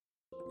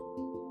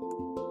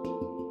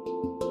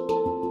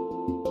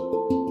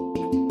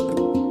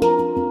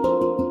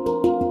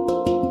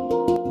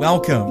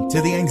Welcome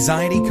to the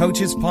Anxiety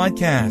Coaches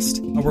Podcast,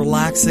 a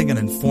relaxing and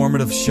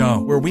informative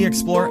show where we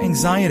explore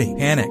anxiety,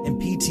 panic,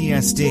 and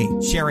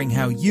PTSD, sharing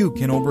how you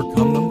can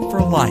overcome them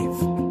for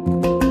life.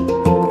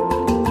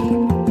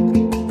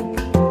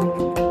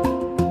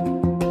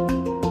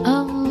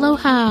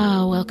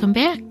 Aloha! Welcome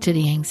back to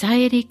the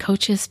Anxiety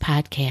Coaches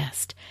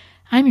Podcast.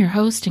 I'm your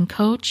host and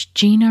coach,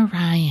 Gina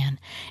Ryan,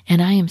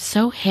 and I am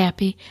so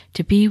happy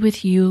to be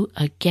with you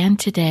again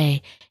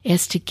today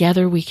as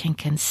together we can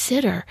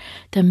consider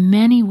the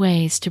many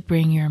ways to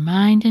bring your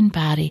mind and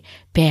body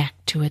back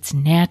to its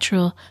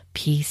natural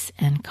peace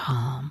and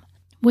calm.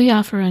 We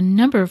offer a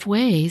number of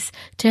ways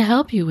to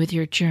help you with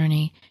your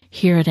journey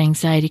here at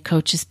Anxiety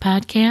Coaches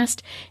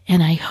Podcast,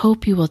 and I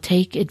hope you will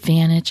take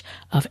advantage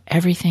of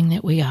everything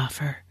that we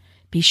offer.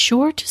 Be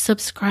sure to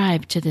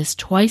subscribe to this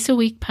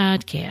twice-a-week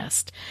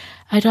podcast.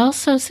 I'd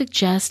also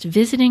suggest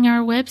visiting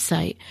our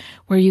website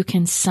where you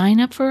can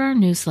sign up for our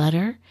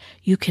newsletter,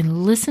 you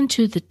can listen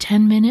to the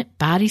 10-minute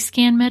body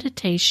scan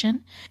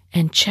meditation,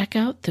 and check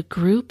out the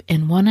group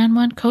and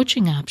one-on-one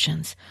coaching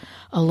options,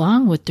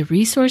 along with the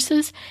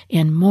resources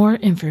and more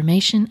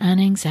information on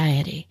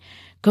anxiety.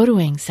 Go to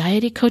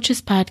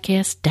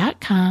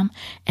anxietycoachespodcast.com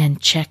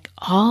and check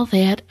all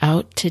that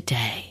out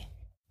today.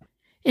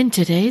 In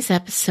today's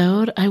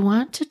episode, I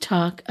want to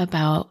talk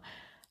about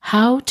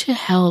how to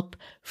help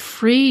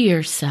free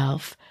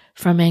yourself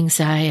from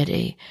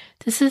anxiety.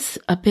 This is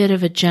a bit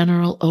of a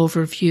general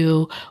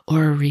overview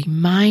or a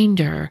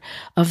reminder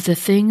of the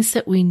things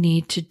that we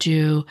need to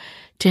do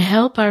to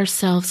help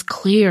ourselves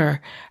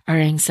clear our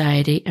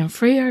anxiety and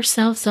free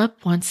ourselves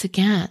up once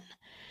again.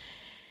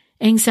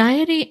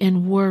 Anxiety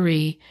and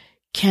worry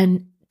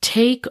can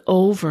take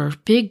over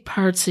big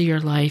parts of your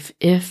life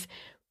if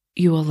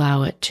you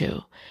allow it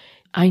to.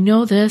 I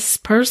know this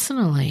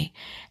personally,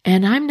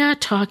 and I'm not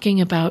talking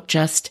about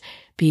just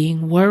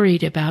being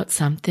worried about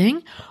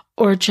something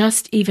or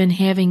just even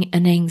having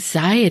an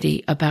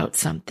anxiety about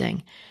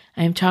something.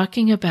 I'm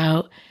talking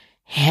about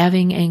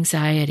having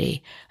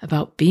anxiety,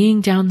 about being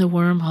down the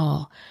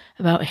wormhole,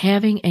 about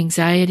having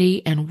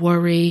anxiety and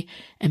worry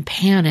and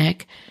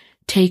panic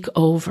take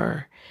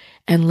over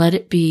and let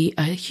it be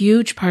a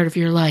huge part of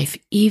your life,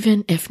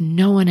 even if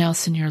no one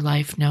else in your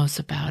life knows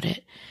about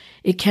it.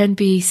 It can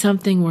be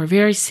something we're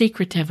very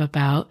secretive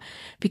about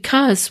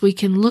because we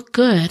can look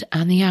good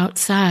on the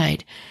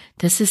outside.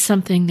 This is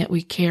something that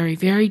we carry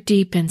very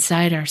deep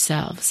inside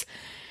ourselves.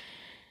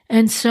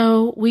 And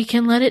so we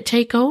can let it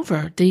take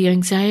over. The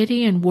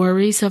anxiety and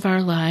worries of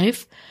our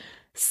life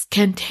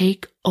can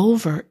take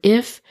over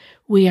if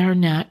we are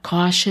not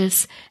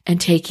cautious and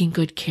taking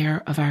good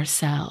care of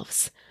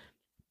ourselves.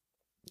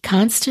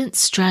 Constant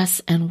stress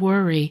and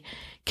worry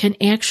can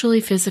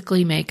actually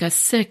physically make us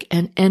sick,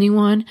 and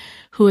anyone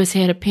who has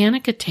had a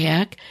panic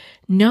attack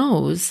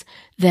knows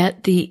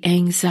that the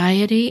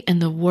anxiety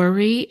and the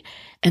worry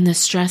and the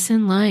stress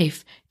in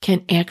life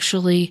can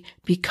actually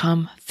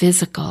become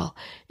physical.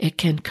 It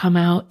can come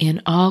out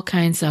in all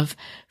kinds of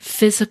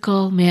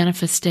physical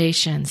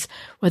manifestations,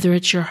 whether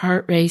it's your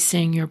heart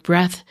racing, your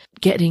breath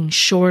getting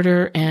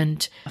shorter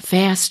and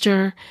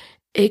faster.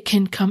 It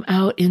can come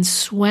out in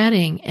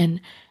sweating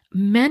and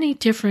many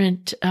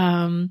different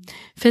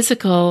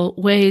physical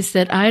ways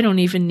that I don't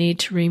even need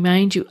to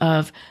remind you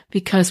of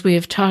because we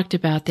have talked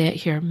about that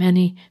here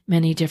many,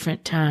 many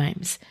different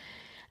times.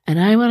 And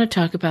I want to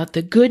talk about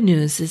the good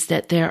news is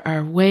that there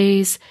are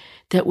ways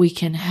that we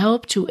can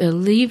help to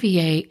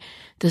alleviate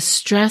the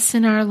stress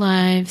in our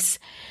lives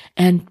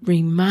and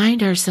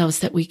remind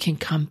ourselves that we can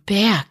come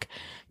back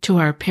to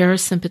our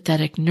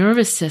parasympathetic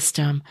nervous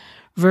system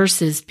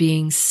versus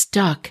being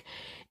stuck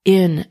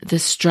in the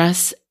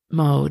stress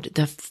mode,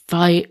 the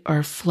fight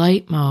or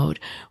flight mode,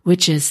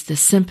 which is the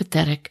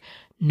sympathetic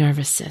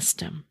nervous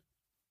system.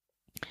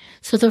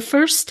 So the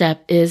first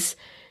step is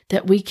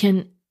that we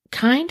can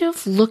kind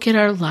of look at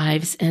our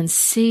lives and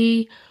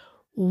see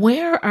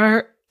where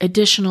our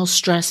additional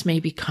stress may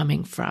be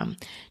coming from.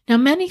 Now,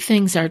 many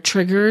things are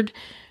triggered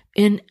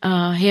in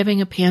having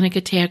a panic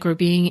attack or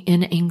being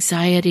in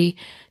anxiety.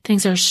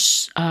 Things are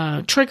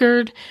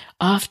triggered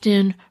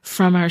often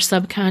from our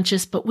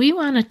subconscious, but we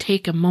want to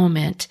take a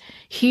moment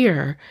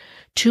here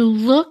to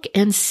look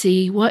and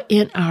see what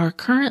in our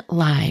current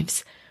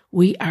lives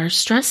we are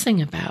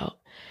stressing about.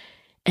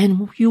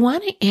 And you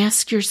want to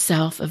ask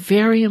yourself a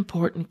very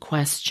important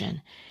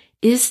question.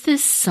 Is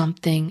this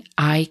something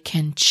I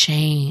can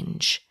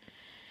change?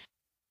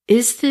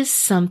 Is this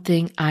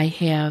something I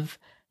have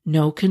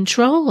no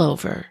control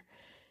over?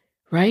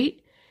 Right?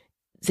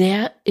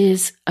 That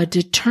is a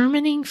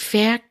determining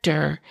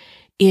factor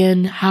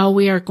in how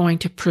we are going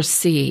to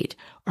proceed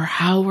or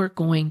how we're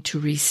going to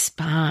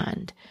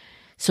respond.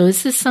 So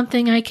is this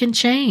something I can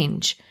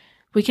change?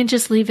 We can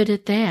just leave it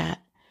at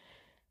that.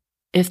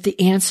 If the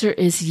answer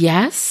is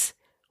yes,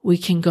 we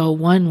can go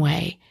one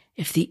way.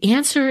 If the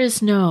answer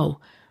is no,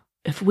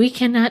 if we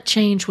cannot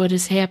change what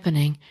is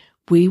happening,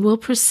 we will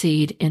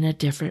proceed in a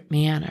different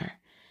manner.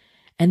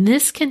 And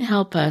this can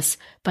help us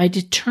by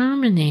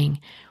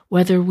determining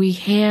whether we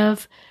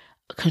have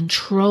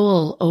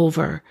control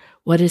over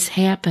what is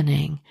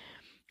happening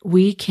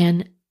we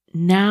can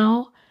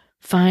now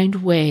find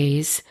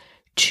ways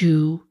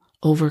to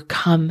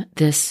overcome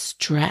this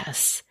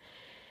stress.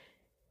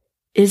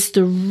 Is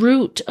the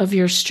root of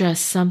your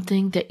stress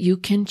something that you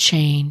can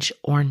change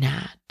or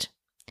not?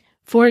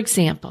 For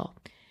example,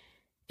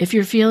 if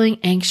you're feeling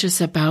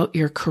anxious about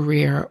your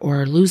career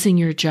or losing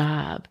your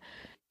job,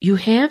 you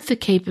have the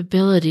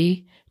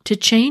capability to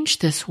change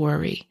this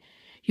worry.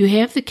 You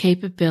have the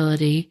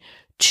capability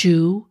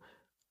to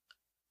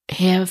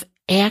have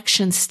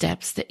action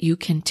steps that you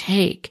can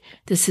take.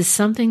 This is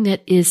something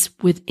that is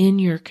within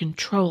your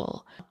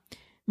control,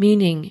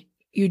 meaning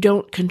you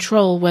don't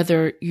control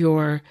whether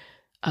you're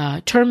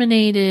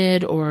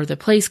terminated or the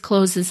place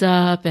closes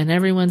up and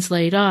everyone's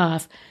laid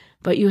off,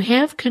 but you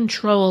have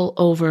control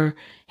over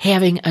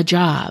having a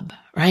job,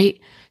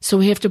 right? So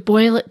we have to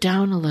boil it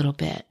down a little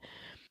bit.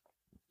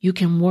 You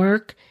can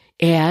work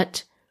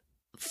at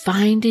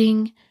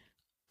finding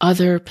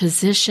other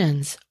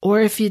positions, or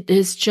if it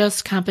is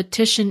just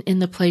competition in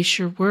the place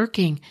you're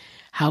working,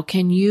 how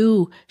can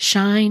you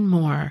shine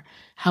more?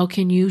 How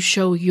can you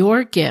show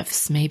your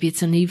gifts? Maybe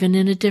it's even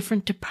in a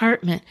different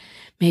department.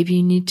 Maybe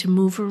you need to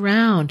move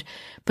around.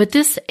 But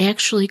this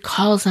actually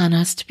calls on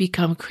us to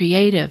become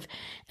creative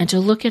and to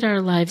look at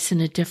our lives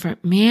in a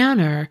different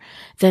manner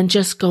than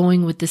just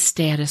going with the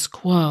status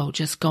quo,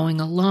 just going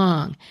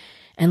along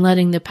and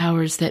letting the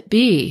powers that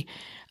be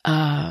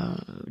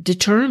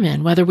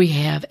determine whether we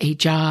have a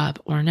job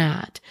or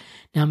not.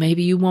 Now,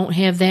 maybe you won't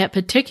have that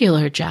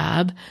particular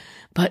job,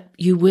 but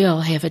you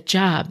will have a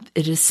job.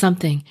 It is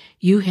something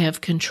you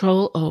have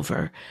control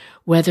over,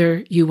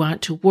 whether you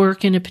want to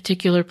work in a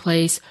particular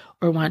place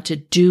or want to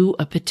do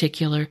a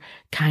particular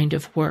kind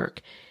of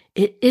work.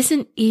 It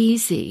isn't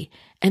easy,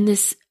 and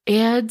this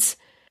adds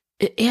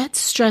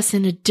stress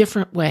in a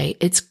different way.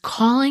 It's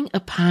calling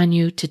upon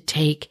you to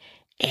take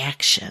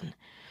action.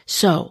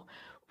 So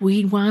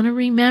we want to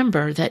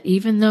remember that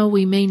even though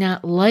we may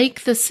not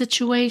like the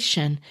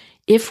situation,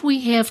 if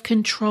we have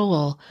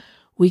control,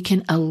 we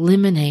can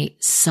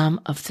eliminate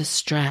some of the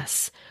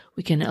stress.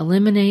 We can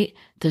eliminate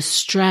the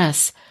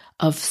stress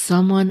of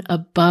someone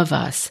above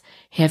us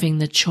having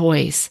the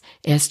choice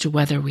as to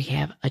whether we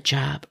have a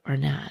job or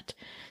not.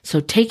 So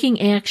taking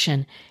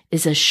action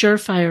is a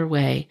surefire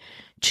way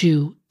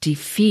to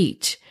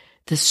defeat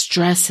the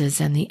stresses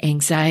and the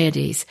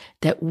anxieties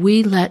that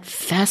we let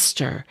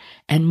fester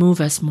and move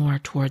us more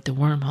toward the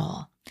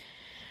wormhole.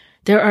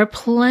 There are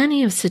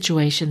plenty of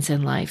situations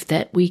in life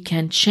that we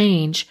can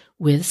change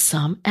with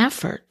some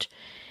effort.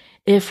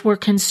 If we're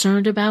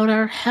concerned about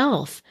our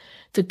health,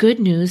 the good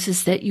news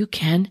is that you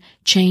can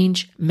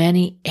change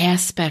many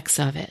aspects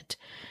of it.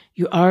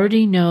 You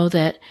already know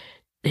that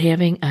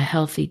having a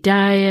healthy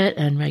diet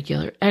and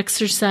regular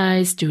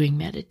exercise, doing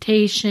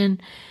meditation,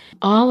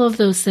 all of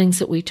those things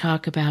that we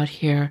talk about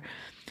here,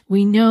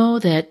 we know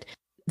that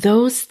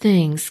those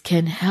things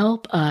can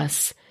help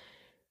us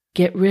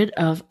get rid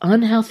of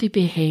unhealthy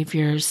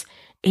behaviors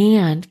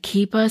and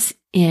keep us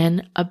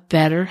in a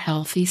better,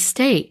 healthy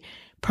state.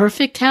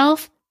 Perfect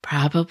health?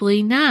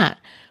 Probably not.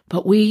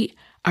 But we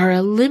are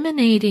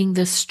eliminating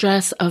the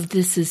stress of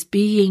this is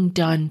being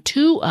done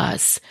to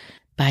us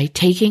by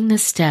taking the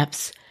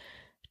steps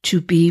to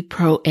be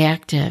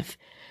proactive,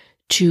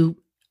 to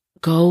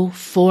go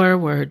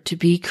forward, to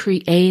be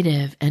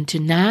creative, and to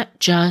not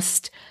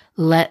just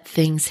let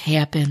things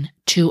happen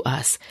to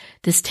us.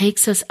 This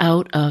takes us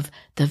out of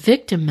the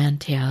victim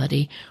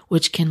mentality,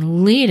 which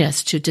can lead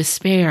us to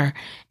despair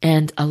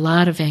and a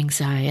lot of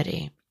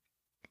anxiety.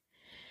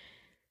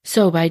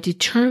 So by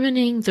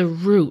determining the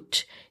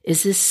root,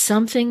 is this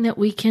something that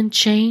we can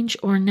change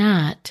or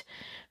not?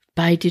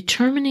 By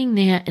determining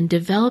that and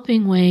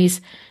developing ways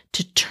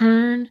to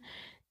turn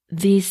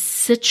the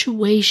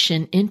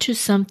situation into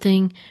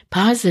something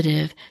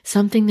positive,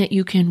 something that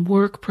you can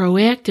work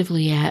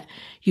proactively at,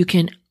 you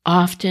can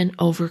often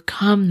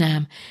overcome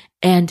them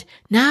and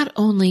not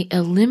only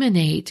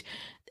eliminate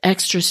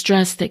extra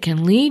stress that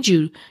can lead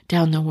you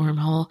down the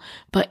wormhole,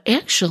 but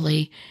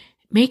actually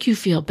make you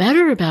feel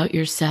better about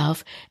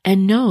yourself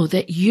and know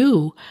that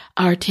you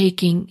are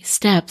taking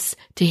steps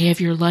to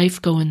have your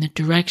life go in the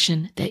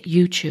direction that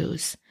you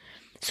choose.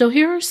 So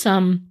here are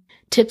some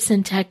tips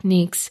and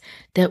techniques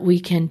that we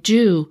can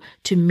do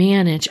to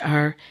manage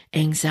our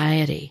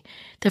anxiety.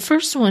 The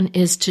first one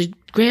is to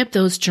grab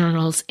those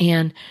journals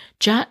and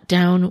jot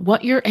down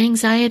what your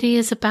anxiety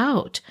is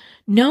about.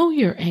 Know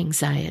your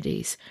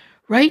anxieties.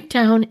 Write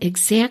down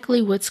exactly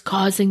what's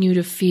causing you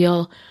to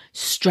feel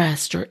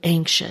stressed or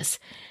anxious.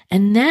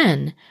 And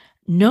then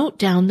note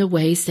down the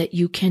ways that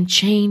you can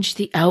change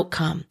the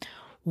outcome.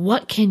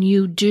 What can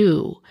you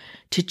do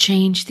to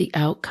change the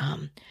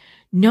outcome?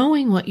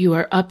 Knowing what you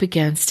are up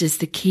against is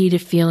the key to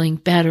feeling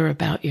better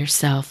about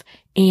yourself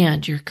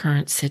and your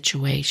current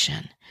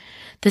situation.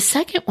 The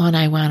second one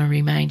I want to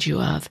remind you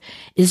of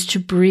is to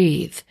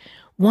breathe.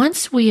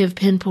 Once we have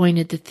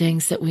pinpointed the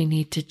things that we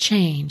need to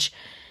change,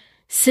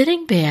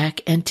 sitting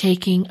back and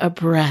taking a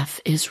breath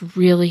is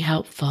really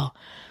helpful.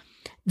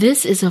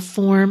 This is a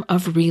form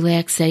of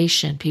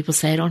relaxation. People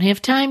say, I don't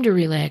have time to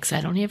relax.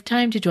 I don't have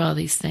time to do all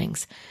these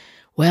things.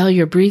 Well,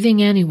 you're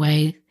breathing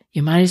anyway.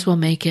 You might as well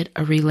make it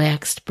a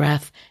relaxed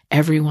breath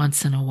every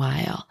once in a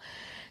while.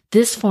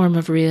 This form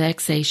of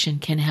relaxation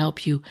can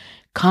help you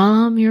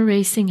calm your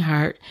racing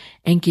heart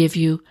and give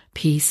you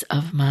peace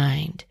of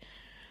mind.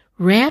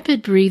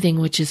 Rapid breathing,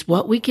 which is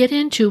what we get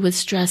into with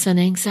stress and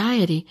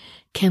anxiety,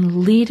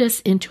 can lead us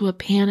into a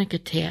panic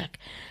attack.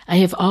 I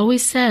have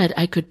always said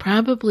I could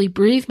probably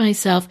breathe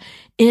myself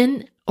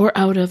in or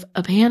out of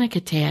a panic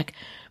attack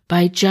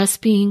by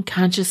just being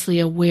consciously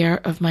aware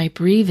of my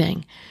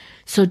breathing.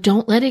 So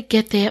don't let it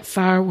get that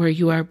far where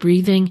you are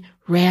breathing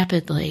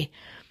rapidly.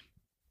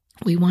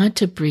 We want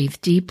to breathe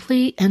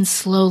deeply and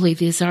slowly.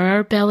 These are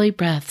our belly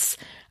breaths,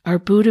 our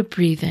Buddha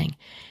breathing.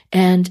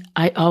 And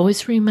I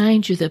always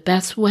remind you the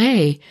best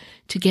way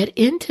to get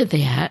into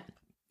that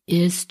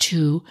is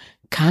to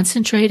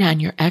concentrate on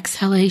your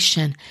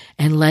exhalation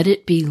and let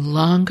it be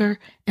longer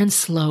and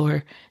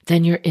slower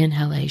than your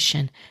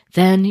inhalation.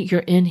 Then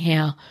your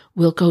inhale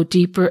will go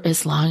deeper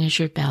as long as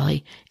your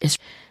belly is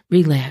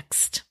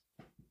relaxed.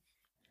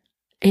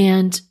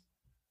 And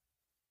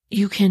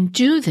you can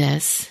do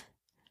this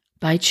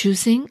by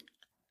choosing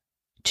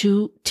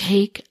to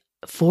take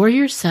for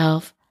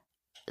yourself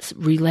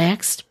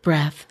relaxed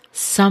breath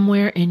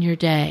somewhere in your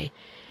day.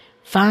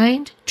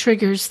 Find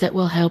triggers that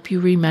will help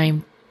you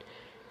remind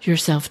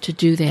yourself to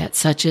do that,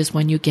 such as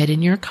when you get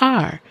in your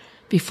car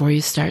before you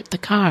start the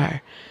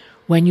car,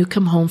 when you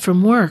come home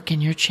from work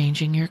and you're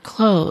changing your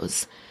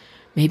clothes,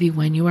 maybe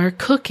when you are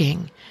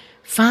cooking.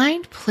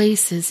 Find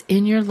places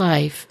in your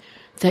life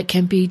that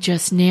can be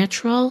just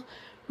natural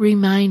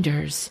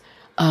reminders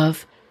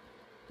of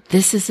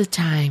this is a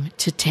time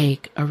to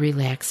take a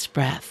relaxed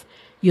breath.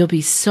 You'll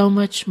be so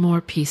much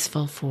more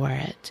peaceful for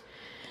it.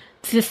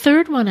 The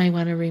third one I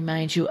want to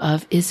remind you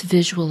of is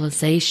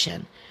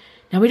visualization.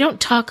 Now, we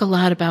don't talk a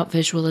lot about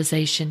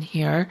visualization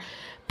here,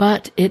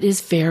 but it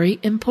is very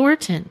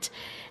important.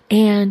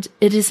 And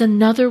it is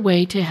another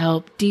way to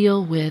help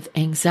deal with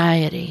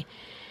anxiety.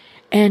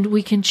 And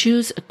we can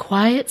choose a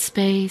quiet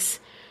space,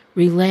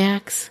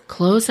 relax,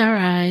 close our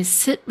eyes,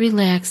 sit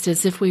relaxed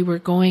as if we were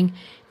going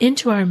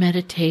into our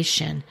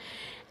meditation.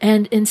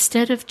 And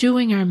instead of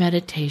doing our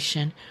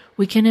meditation,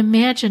 we can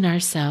imagine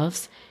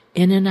ourselves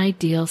in an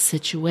ideal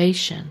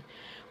situation.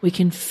 We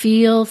can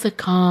feel the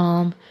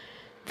calm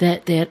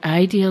that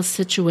ideal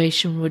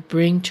situation would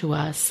bring to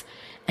us,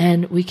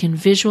 and we can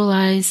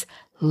visualize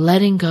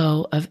letting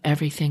go of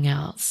everything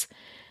else.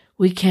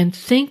 We can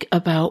think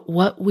about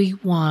what we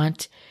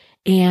want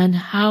and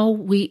how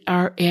we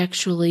are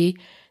actually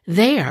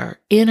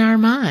there in our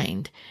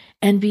mind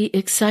and be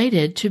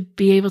excited to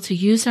be able to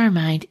use our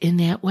mind in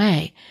that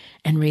way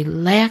and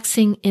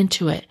relaxing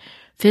into it.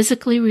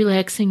 Physically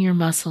relaxing your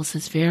muscles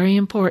is very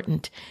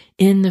important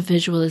in the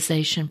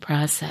visualization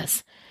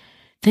process.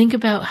 Think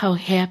about how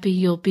happy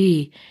you'll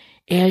be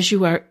as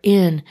you are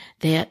in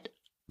that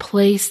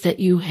place that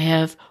you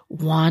have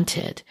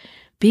wanted.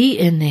 Be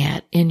in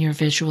that in your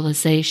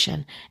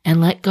visualization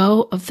and let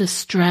go of the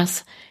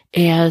stress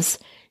as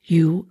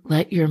you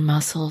let your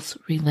muscles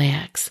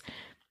relax.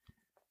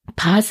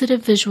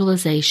 Positive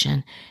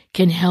visualization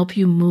can help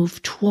you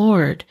move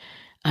toward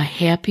a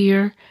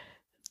happier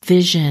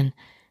vision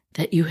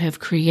that you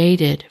have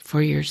created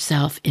for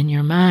yourself in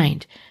your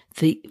mind.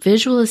 The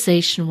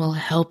visualization will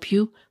help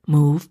you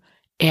move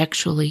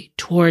actually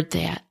toward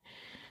that.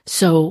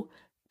 So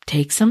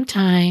take some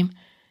time,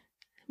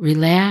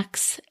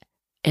 relax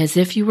as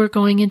if you were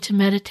going into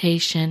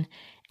meditation,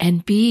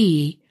 and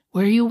be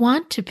where you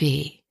want to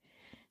be.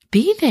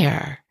 Be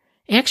there.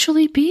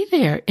 Actually be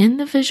there in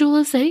the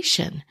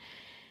visualization.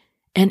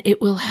 And it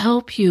will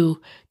help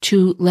you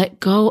to let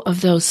go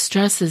of those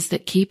stresses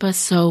that keep us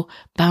so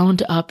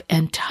bound up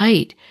and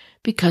tight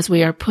because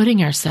we are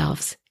putting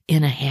ourselves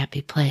in a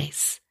happy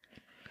place.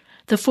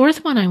 The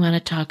fourth one I want to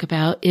talk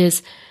about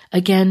is,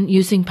 again,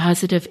 using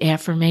positive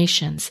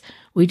affirmations.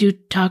 We do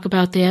talk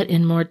about that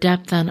in more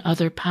depth on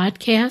other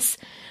podcasts,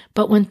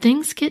 but when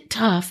things get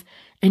tough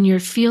and you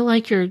feel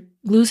like you're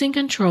losing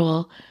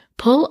control,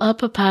 pull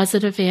up a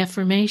positive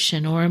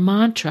affirmation or a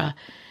mantra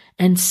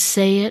and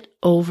say it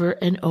over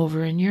and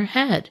over in your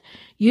head.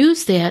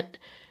 Use that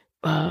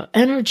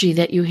energy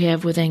that you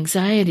have with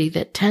anxiety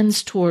that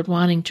tends toward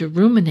wanting to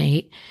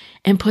ruminate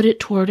and put it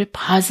toward a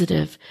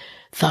positive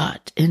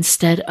thought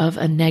instead of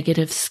a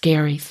negative,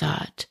 scary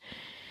thought.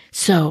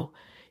 So,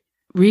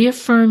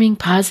 reaffirming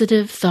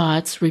positive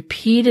thoughts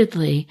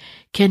repeatedly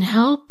can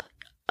help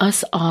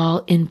us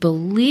all in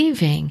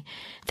believing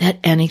that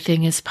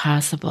anything is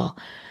possible.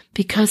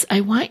 Because I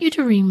want you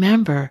to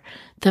remember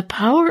the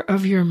power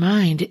of your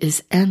mind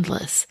is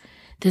endless.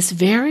 This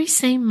very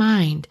same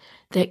mind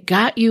that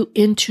got you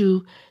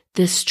into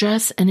this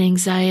stress and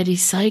anxiety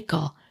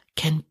cycle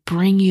can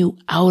bring you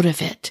out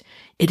of it.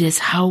 It is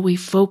how we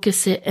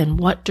focus it and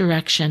what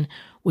direction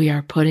we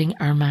are putting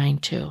our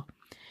mind to.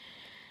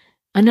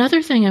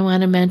 Another thing I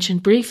want to mention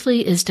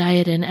briefly is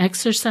diet and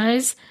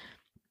exercise.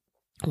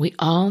 We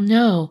all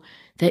know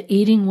that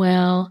eating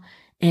well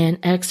and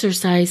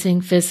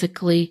exercising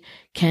physically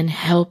can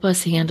help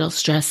us handle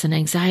stress and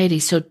anxiety.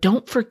 So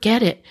don't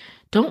forget it.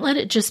 Don't let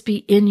it just be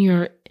in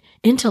your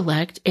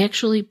intellect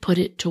actually put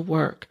it to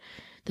work.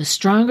 The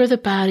stronger the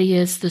body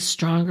is, the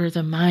stronger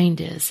the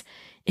mind is.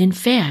 In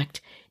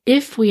fact,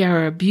 if we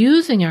are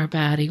abusing our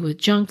body with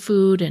junk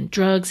food and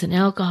drugs and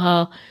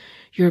alcohol,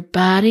 your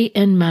body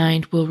and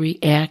mind will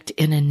react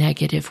in a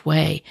negative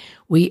way.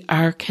 We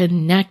are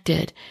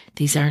connected.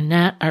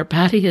 Our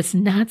body is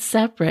not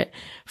separate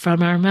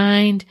from our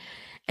mind,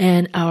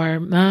 and our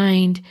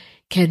mind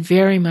can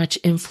very much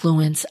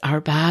influence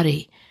our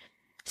body.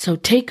 So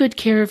take good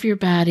care of your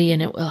body,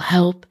 and it will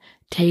help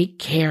take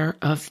care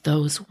of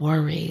those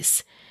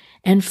worries.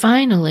 And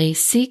finally,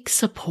 seek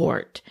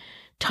support.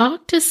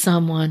 Talk to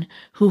someone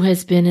who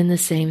has been in the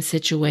same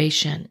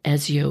situation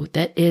as you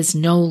that is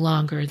no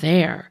longer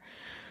there.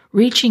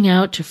 Reaching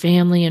out to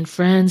family and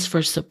friends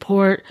for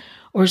support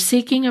or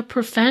seeking a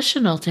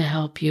professional to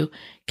help you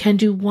can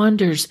do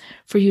wonders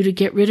for you to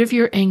get rid of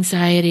your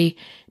anxiety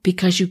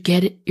because you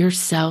get it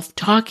yourself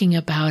talking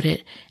about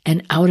it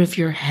and out of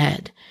your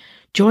head.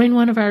 Join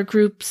one of our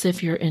groups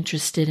if you're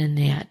interested in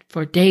that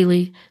for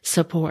daily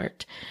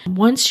support.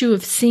 Once you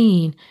have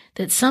seen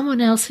that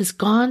someone else has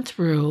gone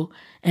through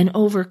and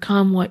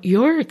overcome what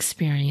you're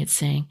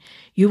experiencing,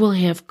 you will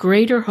have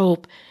greater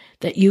hope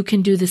that you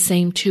can do the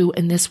same too,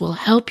 and this will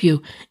help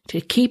you to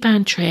keep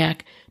on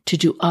track to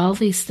do all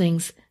these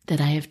things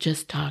that I have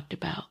just talked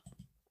about.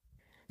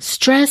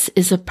 Stress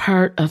is a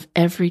part of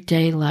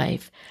everyday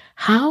life.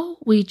 How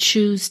we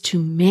choose to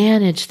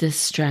manage this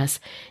stress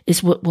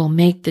is what will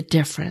make the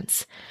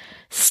difference.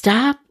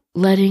 Stop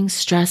letting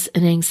stress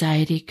and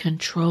anxiety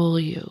control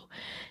you.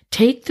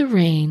 Take the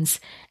reins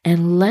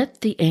and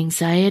let the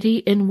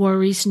anxiety and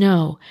worries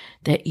know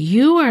that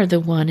you are the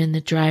one in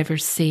the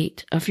driver's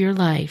seat of your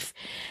life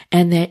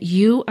and that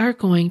you are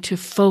going to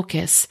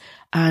focus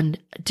on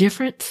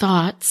different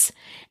thoughts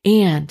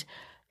and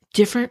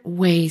different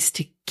ways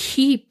to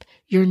keep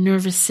your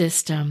nervous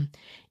system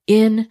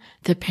in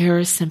the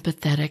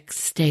parasympathetic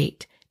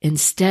state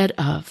instead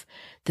of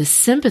the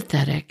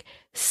sympathetic,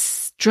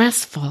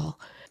 stressful,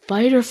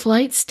 fight or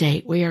flight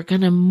state. We are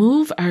going to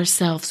move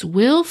ourselves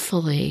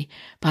willfully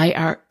by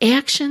our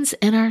actions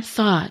and our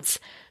thoughts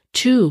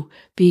to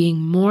being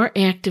more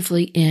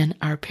actively in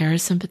our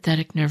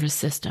parasympathetic nervous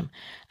system.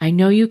 I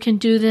know you can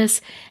do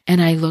this,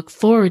 and I look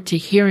forward to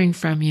hearing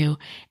from you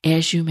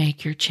as you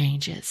make your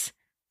changes.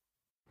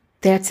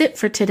 That's it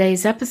for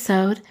today's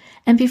episode.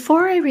 And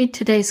before I read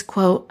today's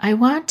quote, I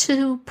want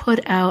to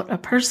put out a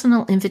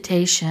personal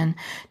invitation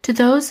to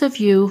those of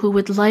you who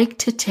would like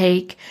to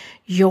take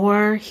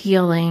your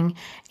healing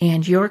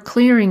and your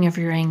clearing of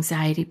your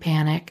anxiety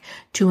panic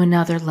to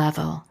another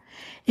level.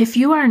 If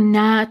you are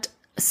not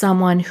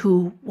someone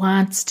who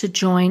wants to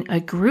join a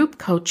group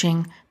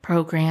coaching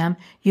program,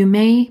 you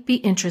may be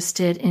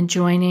interested in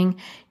joining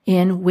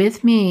in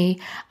with me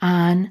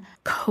on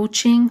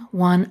Coaching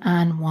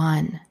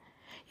One-on-One.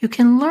 You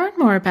can learn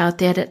more about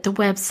that at the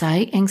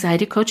website,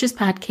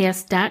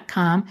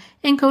 anxietycoachespodcast.com,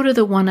 and go to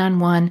the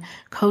one-on-one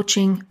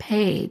coaching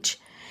page.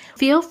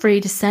 Feel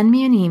free to send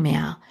me an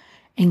email,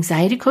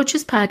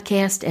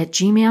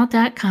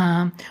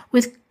 anxietycoachespodcast@gmail.com,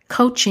 with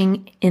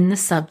coaching in the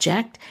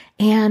subject,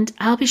 and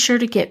I'll be sure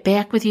to get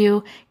back with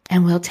you,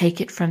 and we'll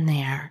take it from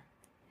there.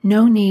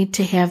 No need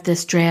to have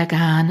this drag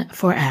on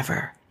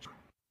forever.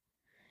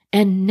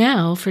 And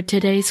now for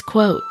today's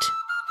quote.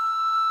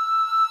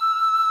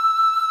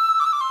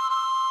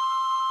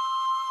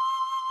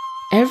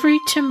 Every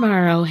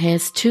tomorrow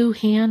has two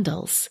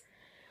handles.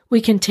 We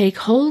can take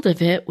hold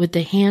of it with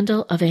the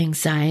handle of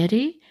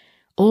anxiety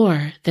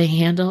or the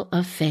handle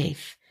of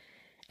faith.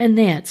 And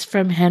that's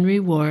from Henry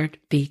Ward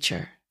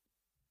Beecher.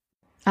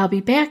 I'll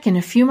be back in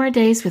a few more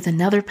days with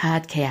another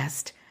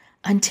podcast.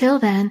 Until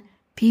then,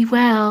 be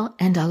well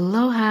and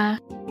aloha.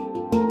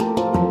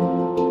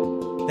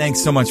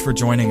 Thanks so much for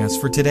joining us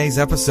for today's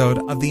episode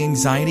of the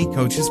Anxiety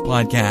Coaches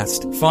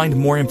Podcast. Find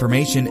more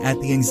information at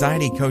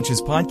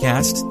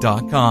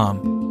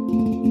theanxietycoachespodcast.com.